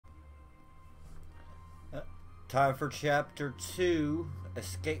Time for chapter 2,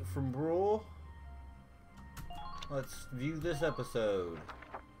 Escape from Rule. Let's view this episode.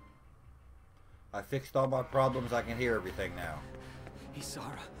 I fixed all my problems, I can hear everything now.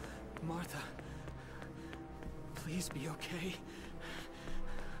 Isara, Martha, please be okay.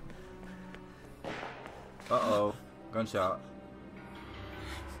 Uh-oh, gunshot.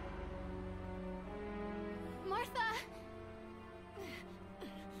 Martha!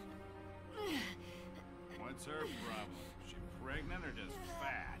 What's her problem? She pregnant or just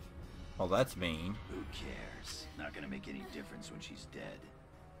fat? Oh, that's mean. Who cares? Not gonna make any difference when she's dead.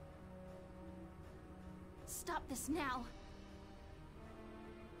 Stop this now.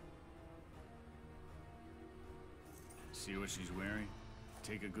 See what she's wearing?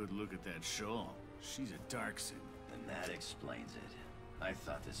 Take a good look at that shawl. She's a Darkson. Then that explains it. I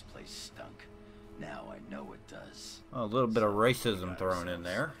thought this place stunk. Now I know it does. Oh, a little bit of racism thrown in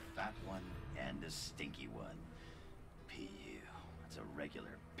there. Fat one and a stinky one. Pu. It's a regular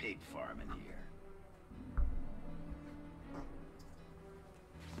pig farm in here.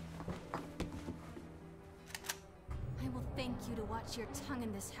 I will thank you to watch your tongue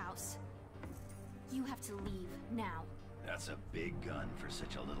in this house. You have to leave now. That's a big gun for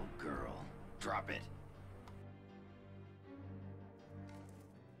such a little girl. Drop it.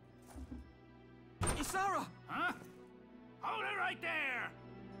 Isara! Huh? Hold it right there!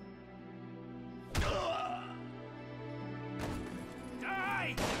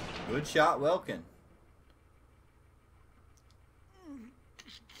 Die! Good shot, Welkin.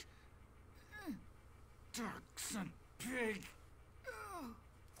 Darkson pig!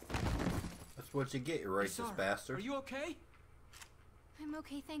 That's what you get, you racist Isara, bastard. Are you okay? I'm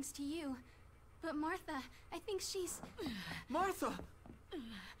okay thanks to you. But Martha, I think she's... Martha!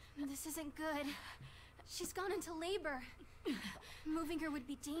 This isn't good. She's gone into labor. Moving her would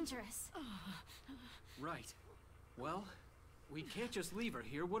be dangerous. Right. Well, we can't just leave her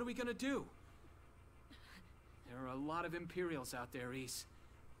here. What are we gonna do? There are a lot of Imperials out there, Ys.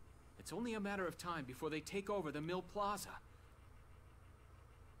 It's only a matter of time before they take over the Mill Plaza.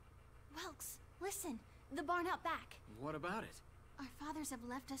 Welks, listen. The barn out back. What about it? Our fathers have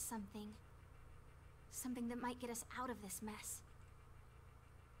left us something. Something that might get us out of this mess.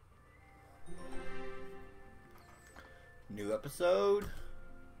 New episode.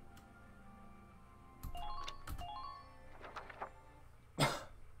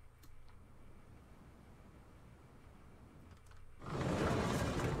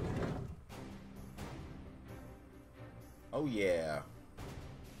 Oh yeah.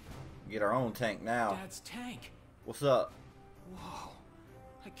 Get our own tank now. Dad's tank. What's up? Whoa.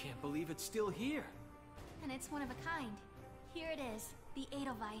 I can't believe it's still here. And it's one of a kind. Here it is, the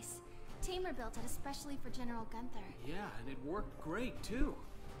Edelweiss. Tamer built it especially for General Gunther. Yeah, and it worked great, too.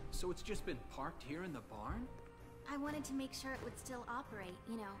 So it's just been parked here in the barn? I wanted to make sure it would still operate,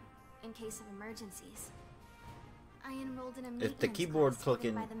 you know, in case of emergencies. I enrolled in a maintenance If the keyboard class funded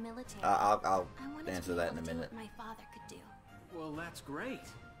clicking, by the military. I'll I wanted answer to be that able in a to do minute. what my father could do. Well, that's great.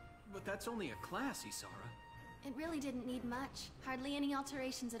 But that's only a class, Isara. It really didn't need much. Hardly any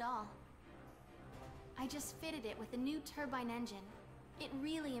alterations at all. I just fitted it with a new turbine engine. It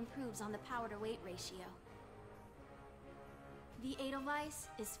really improves on the power-to-weight ratio. The Edelweiss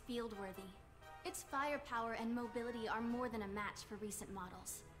is field-worthy. Its firepower and mobility are more than a match for recent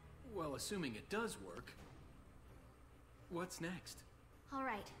models. Well, assuming it does work. What's next? All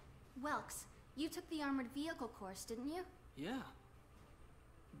right. Welks, you took the armored vehicle course, didn't you? Yeah.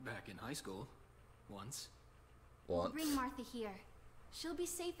 Back in high school. Once. Once. Bring Martha here. She'll be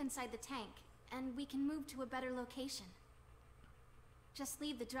safe inside the tank, and we can move to a better location. Just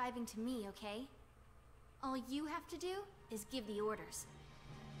leave the driving to me, okay? All you have to do is give the orders.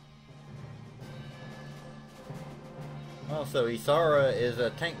 Oh, so Isara is a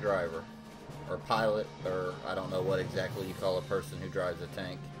tank driver. Or pilot, or I don't know what exactly you call a person who drives a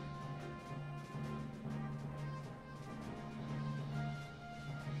tank.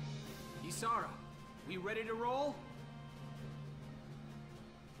 Isara, we ready to roll?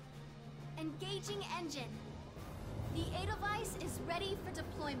 Engaging engine. The Edelweiss is ready for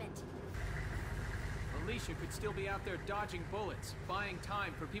deployment. Alicia could still be out there dodging bullets, buying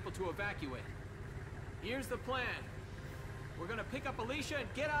time for people to evacuate. Here's the plan. We're gonna pick up Alicia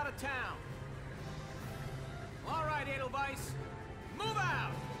and get out of town. All right, Edelweiss, move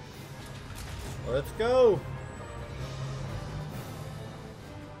out! Let's go!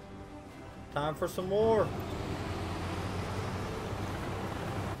 Time for some more.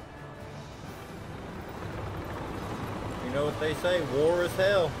 You know what they say, war is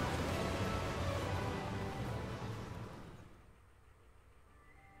hell.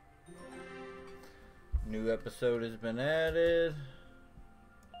 New episode has been added.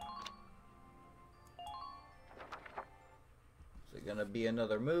 Is it gonna be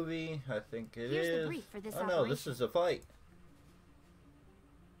another movie? I think it is. Here's the brief for this oh no, this is a fight.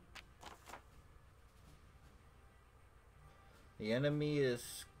 The enemy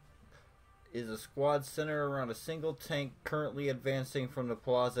is a squad centered around a single tank currently advancing from the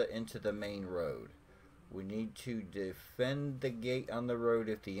plaza into the main road. We need to defend the gate on the road.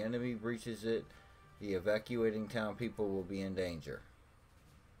 If the enemy breaches it, the evacuating town people will be in danger.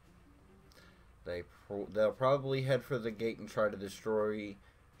 They'll probably head for the gate and try to destroy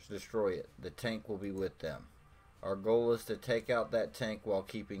it. The tank will be with them. Our goal is to take out that tank while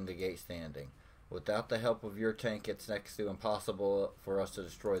keeping the gate standing. Without the help of your tank, it's next to impossible for us to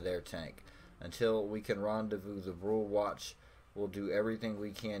destroy their tank. Until we can rendezvous, the Rule Watch will do everything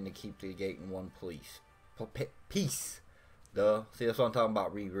we can to keep the gate in one peace. Duh. See, that's what I'm talking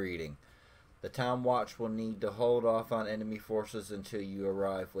about rereading. The Town Watch will need to hold off on enemy forces until you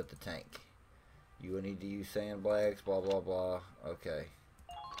arrive with the tank. You will need to use sandbags, blah, blah, blah. Okay.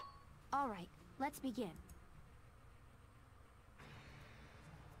 Alright, let's begin.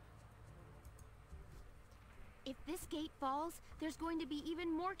 If this gate falls, there's going to be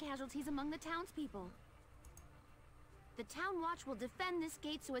even more casualties among the townspeople. The Town Watch will defend this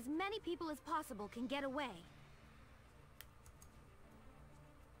gate so as many people as possible can get away.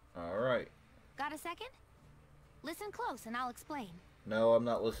 Alright. Got a second? Listen close and I'll explain. No, I'm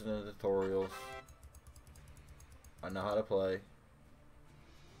not listening to tutorials. I know how to play.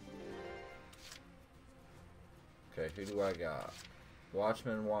 Okay, who do I got?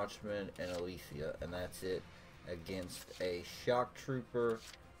 Watchman, and Alicia, and that's it against a shock trooper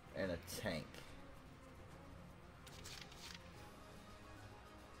and a tank.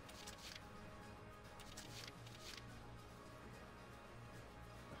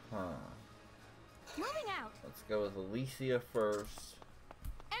 Huh. Moving out. Let's go with Alicia first.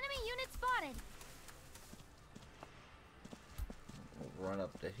 Enemy unit spotted. We'll run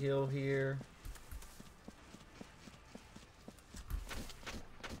up the hill here.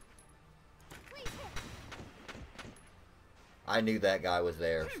 I knew that guy was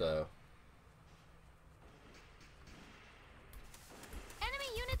there, so. Enemy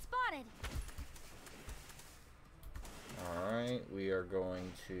unit spotted. Alright, we are going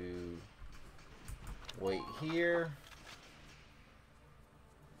to wait here.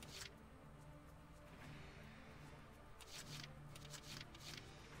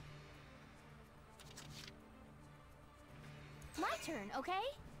 My turn, okay?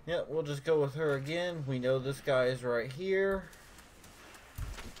 Yep, we'll just go with her again. We know this guy is right here.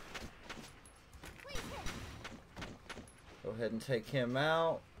 Go ahead and take him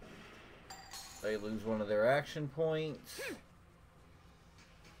out. They lose one of their action points.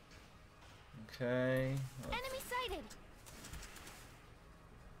 Okay. Enemy sighted.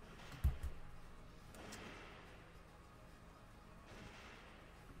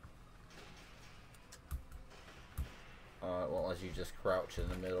 It won't let you just crouch in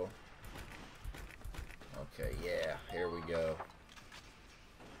the middle. Okay, yeah, here we go.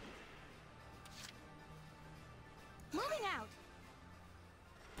 Moving out.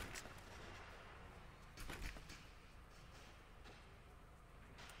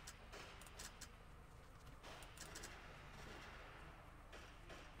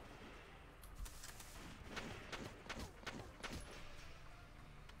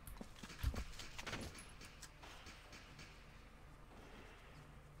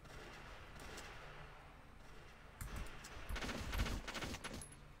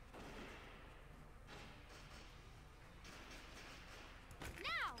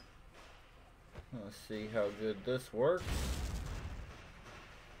 Let's see how good this works.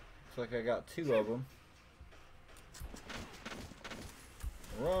 Looks like I got two of them.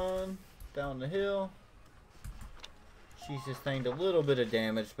 Run down the hill. She's sustained a little bit of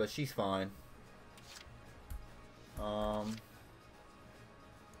damage, but she's fine. We'll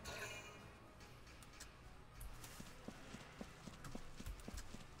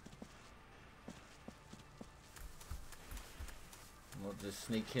just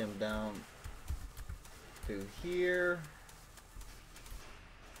sneak him down through here.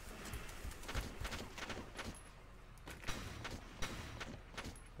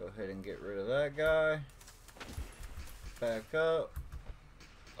 Go ahead and get rid of that guy. Back up.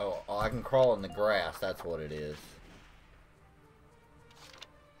 Oh, I can crawl in the grass. That's what it is.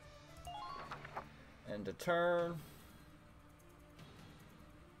 And to turn.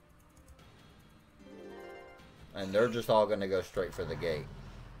 And they're just all going to go straight for the gate.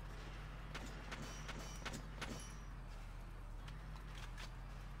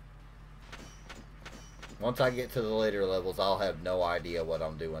 Once I get to the later levels, I'll have no idea what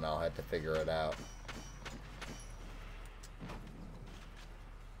I'm doing. I'll have to figure it out.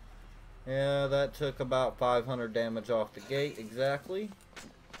 Yeah, that took about 500 damage off the gate, exactly.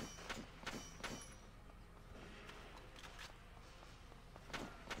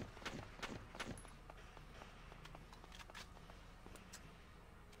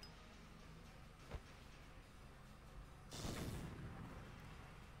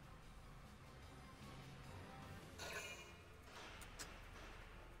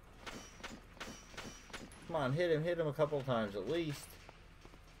 Come on, hit him a couple times at least.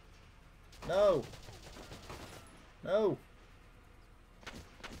 No! No!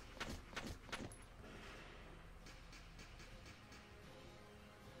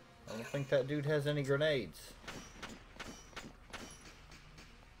 I don't think that dude has any grenades.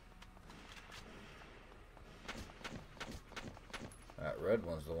 That red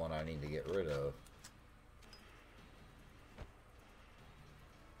one's the one I need to get rid of.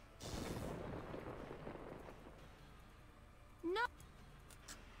 No.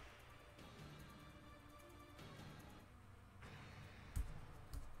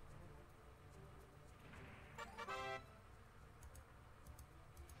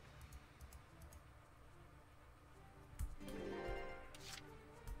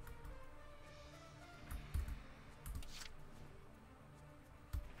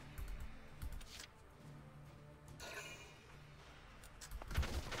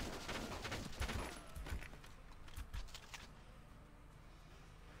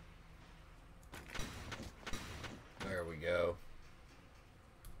 There we go.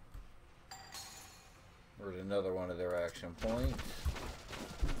 We're at another one of their action points.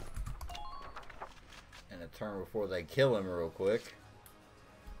 And a turn before they kill him real quick.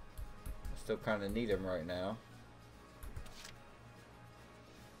 I still kind of need him right now.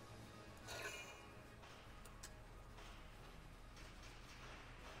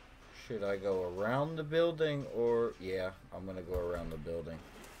 Should I go around the building or... Yeah, I'm going to go around the building.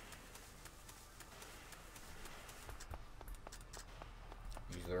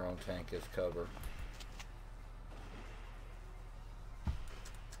 Use their own tank as cover.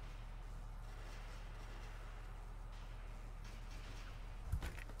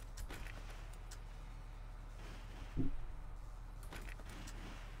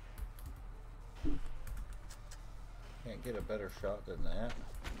 Can't get a better shot than that.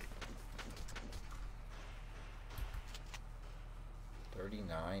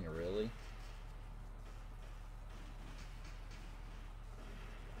 39, really?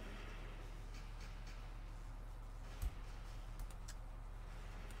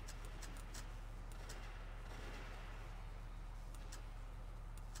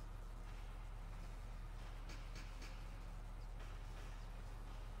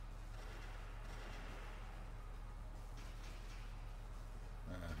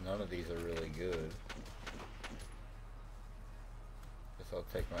 None of these are really good. Guess I'll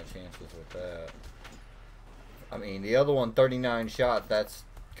take my chances with that. I mean, the other one, 39 shots, that's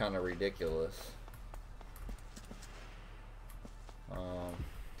kind of ridiculous.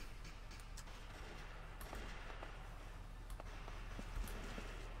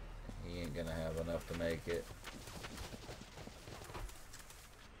 He ain't gonna have enough to make it.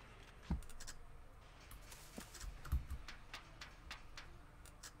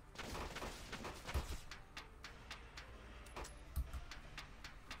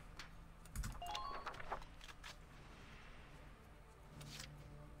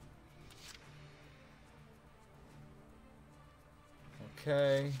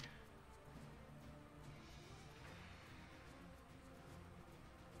 Okay.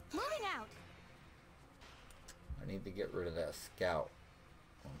 Moving out. I need to get rid of that scout.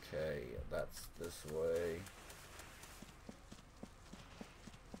 Okay, that's this way.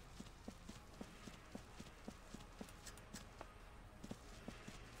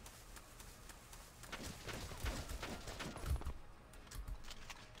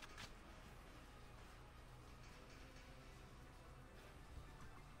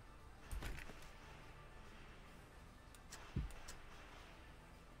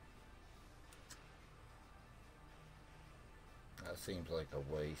 That seems like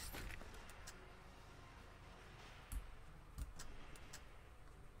a waste.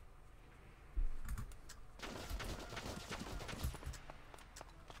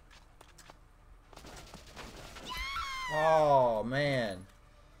 Oh, man.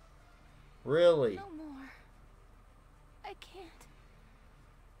 Really? No more. I can't.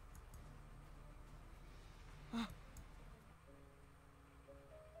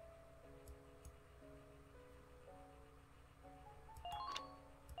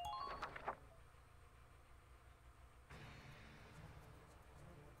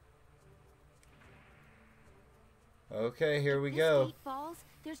 Okay, here we If go. this gate falls,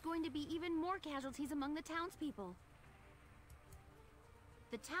 there's going to be even more casualties among the townspeople.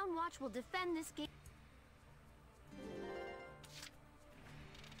 The town watch will defend this gate.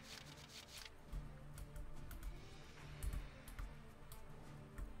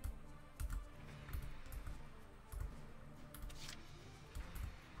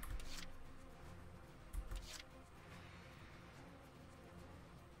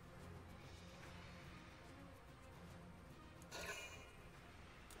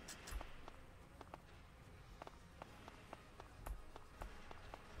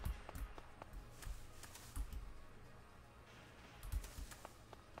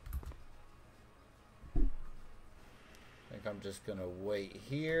 I'm just gonna wait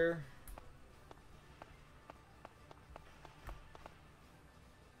here.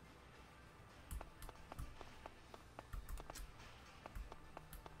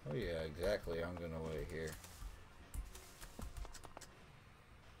 Oh yeah, exactly. I'm gonna wait here.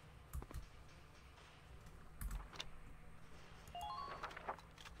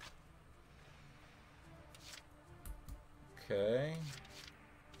 Okay.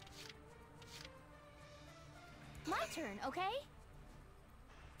 My turn, okay?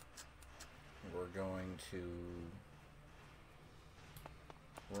 We're going to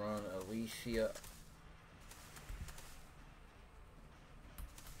run Alicia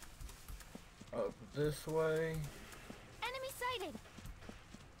up this way. Enemy sighted.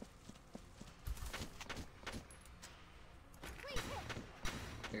 Please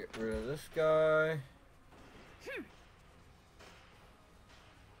hit. Get rid of this guy.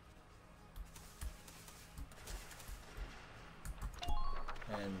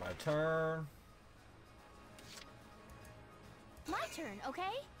 And my turn. My turn, okay?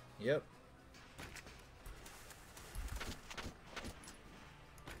 Yep.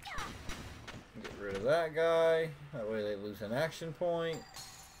 Get rid of that guy. That way they lose an action point.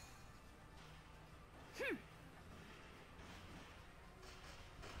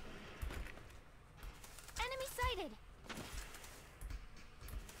 Enemy sighted.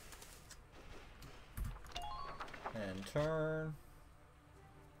 And turn.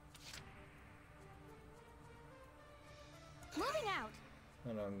 Moving out.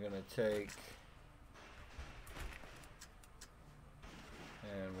 And I'm gonna take,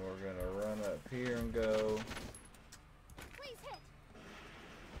 and we're gonna run up here and go. Please hit.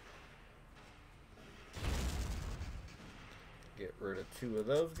 Get rid of 2 of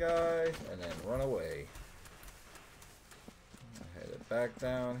those guys and then run away. Head it back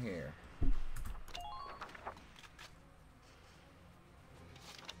down here.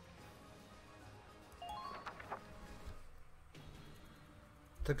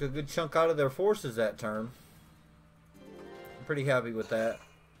 Took a good chunk out of their forces that turn. I'm pretty happy with that.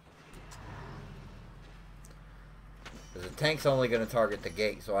 Because the tank's only going to target the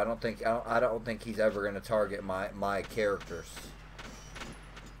gate, so I don't think he's ever going to target my characters.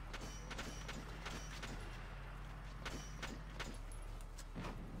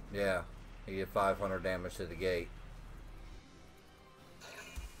 Yeah, he did 500 damage to the gate.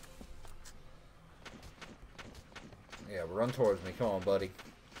 Yeah, run towards me. Come on, buddy.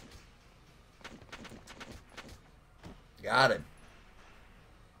 Got him.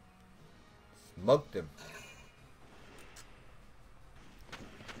 Smoked him.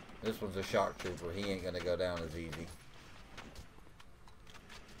 This one's a shock trooper. He ain't gonna go down as easy.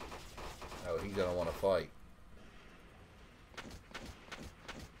 Oh, he's gonna want to fight.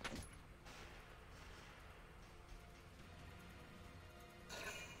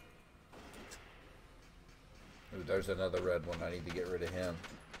 Ooh, there's another red one. I need to get rid of him.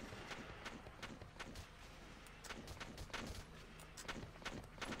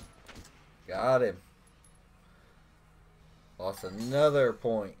 Got him. Lost another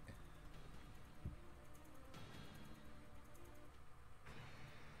point.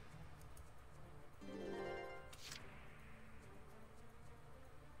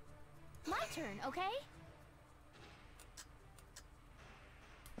 My turn, okay?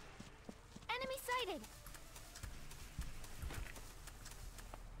 Enemy sighted.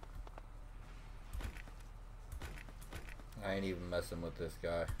 I ain't even messing with this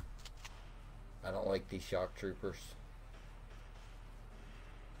guy. I don't like these shock troopers.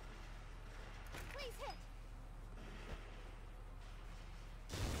 Please hit.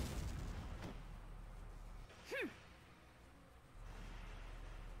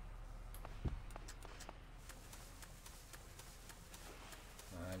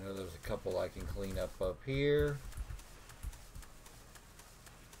 I know there's a couple I can clean up here.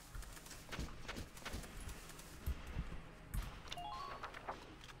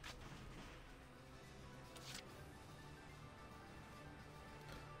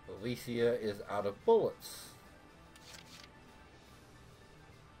 Alicia is out of bullets.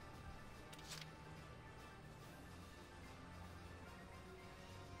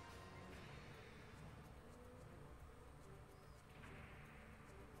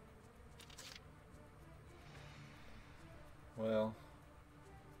 Well,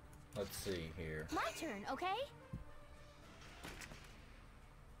 let's see here. My turn, okay?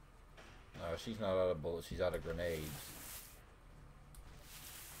 No, she's not out of bullets, she's out of grenades.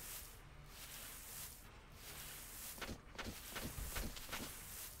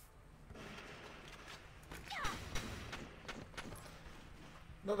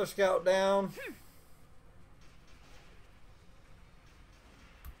 Another scout down.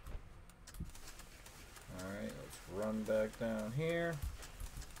 Alright, let's run back down here.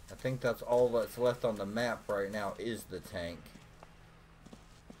 I think that's all that's left on the map right now is the tank.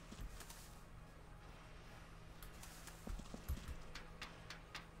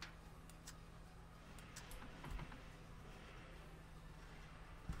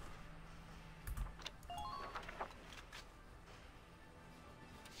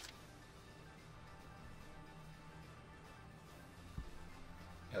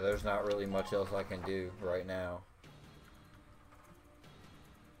 Yeah, there's not really much else I can do right now.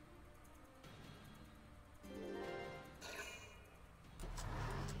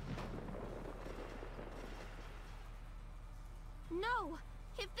 No!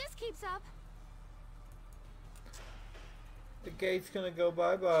 If this keeps up... The gate's gonna go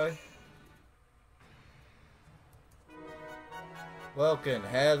bye-bye. Welkin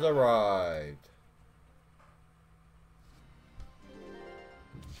has arrived.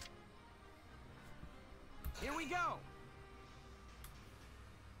 Here we go!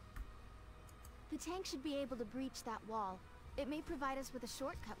 The tank should be able to breach that wall. It may provide us with a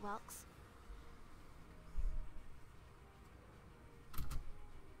shortcut, Welks.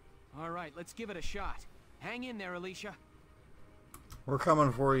 Alright, let's give it a shot. Hang in there, Alicia. We're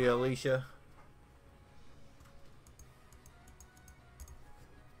coming for you, Alicia.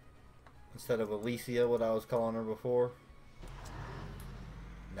 Instead of Alicia, what I was calling her before.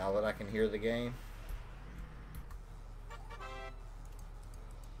 Now that I can hear the game.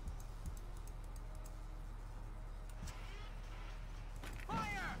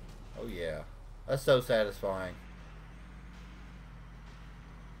 Fire! Oh yeah. That's so satisfying.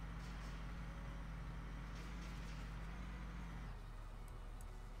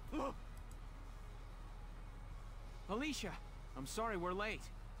 Alicia, I'm sorry we're late.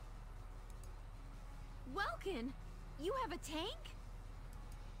 Welkin, you have a tank?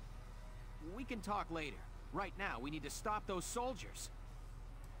 We can talk later. Right now, we need to stop those soldiers.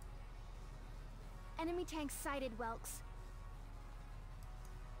 Enemy tank sighted, Welks.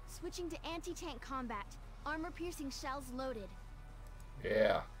 Switching to anti-tank combat. Armor-piercing shells loaded.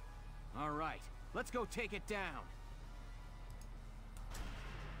 Yeah. Alright, let's go take it down.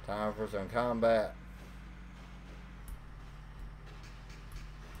 Time for some combat.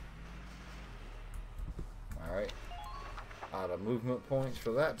 Alright. Out of movement points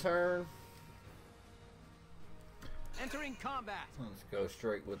for that turn. Entering combat. Let's go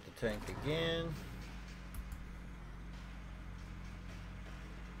straight with the tank again.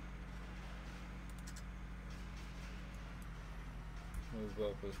 Move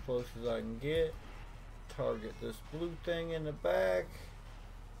up as close as I can get. Target this blue thing in the back.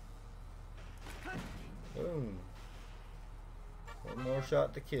 Boom. One more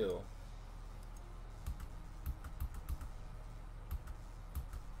shot to kill.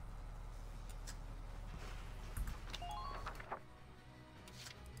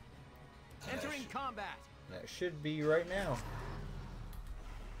 Entering combat. That should be right now.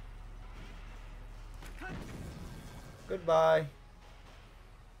 Goodbye.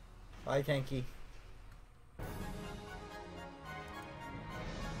 Bye, tanky.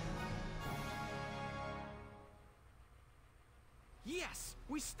 Yes,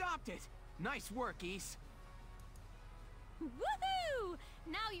 we stopped it. Nice work, Ys. Woohoo!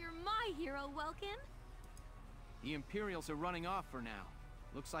 Now you're my hero, Welkin. The Imperials are running off for now.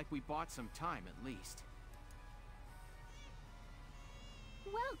 Looks like we bought some time at least.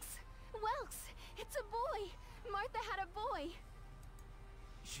 Welks, it's a boy. Martha had a boy.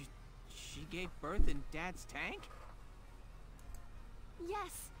 She gave birth in Dad's tank?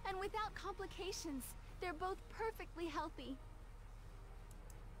 Yes, and without complications. They're both perfectly healthy.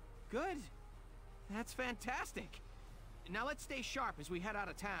 Good. That's fantastic. Now let's stay sharp as we head out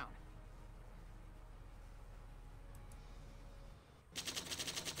of town.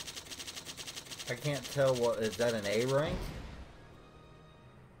 I can't tell what is that, an A rank?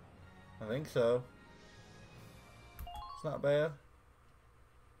 I think so. It's not bad.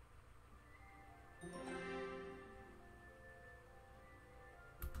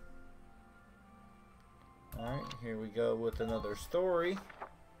 Alright, here we go with another story.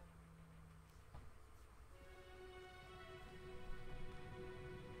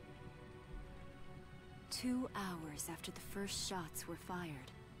 Two hours after the first shots were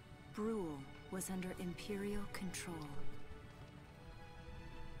fired, Brule was under Imperial control.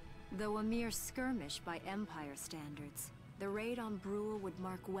 Though a mere skirmish by Empire standards, the raid on Brule would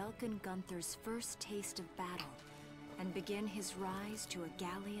mark Welkin Gunther's first taste of battle and begin his rise to a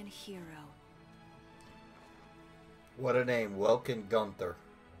Gallian hero. What a name, Welkin Gunther.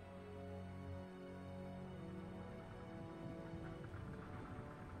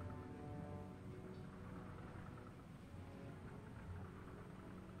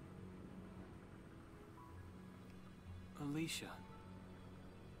 Alicia.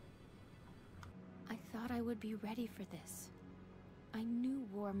 I thought I would be ready for this. I knew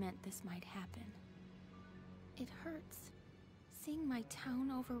war meant this might happen. It hurts. Seeing my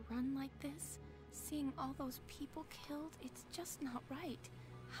town overrun like this, seeing all those people killed, it's just not right.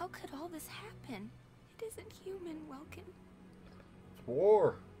 How could all this happen? It isn't human, Welkin. It's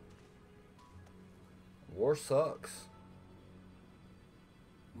war. War sucks.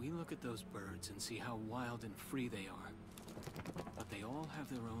 We look at those birds and see how wild and free they are. But they all have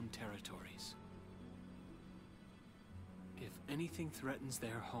their own territories. If anything threatens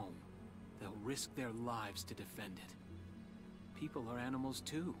their home, they'll risk their lives to defend it. People are animals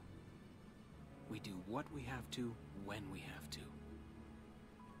too. We do what we have to, when we have to.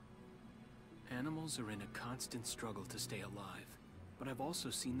 Animals are in a constant struggle to stay alive, but I've also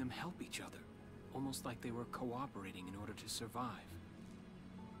seen them help each other, almost like they were cooperating in order to survive.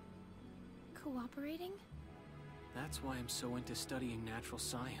 Cooperating? That's why I'm so into studying natural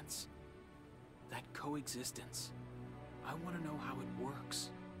science. That coexistence. I want to know how it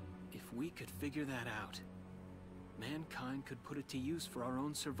works. If we could figure that out, mankind could put it to use for our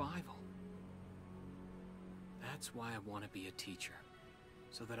own survival. That's why I want to be a teacher,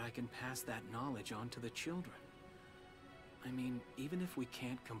 so that I can pass that knowledge on to the children. I mean, even if we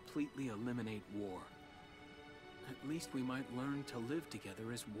can't completely eliminate war, at least we might learn to live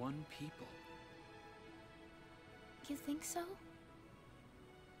together as one people. You think so?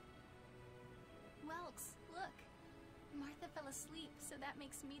 Welks, look. Martha fell asleep, so that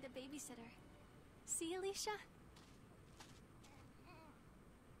makes me the babysitter. See, Alicia?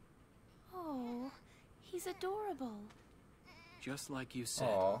 Oh, he's adorable. Just like you said.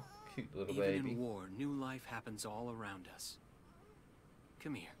 Aw, cute little Even baby. in war, new life happens all around us.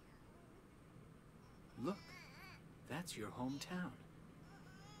 Come here. Look, that's your hometown.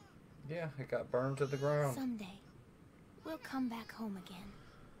 Yeah, it got burned to the ground. Someday, we'll come back home again.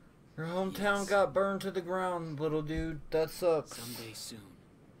 Your hometown got burned to the ground, little dude. That sucks. Someday soon.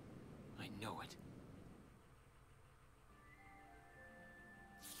 I know it.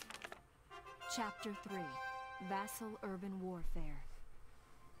 Chapter 3. Vassal Urban Warfare.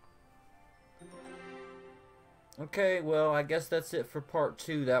 Okay, well, I guess that's it for part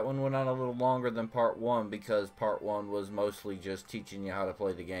 2. That one went on a little longer than part 1 because part 1 was mostly just teaching you how to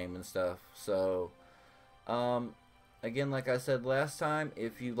play the game and stuff. So, again, like I said last time,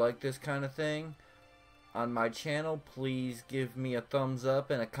 if you like this kind of thing on my channel, please give me a thumbs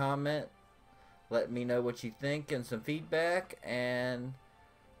up and a comment. Let me know what you think and some feedback. And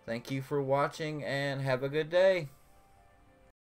thank you for watching and have a good day.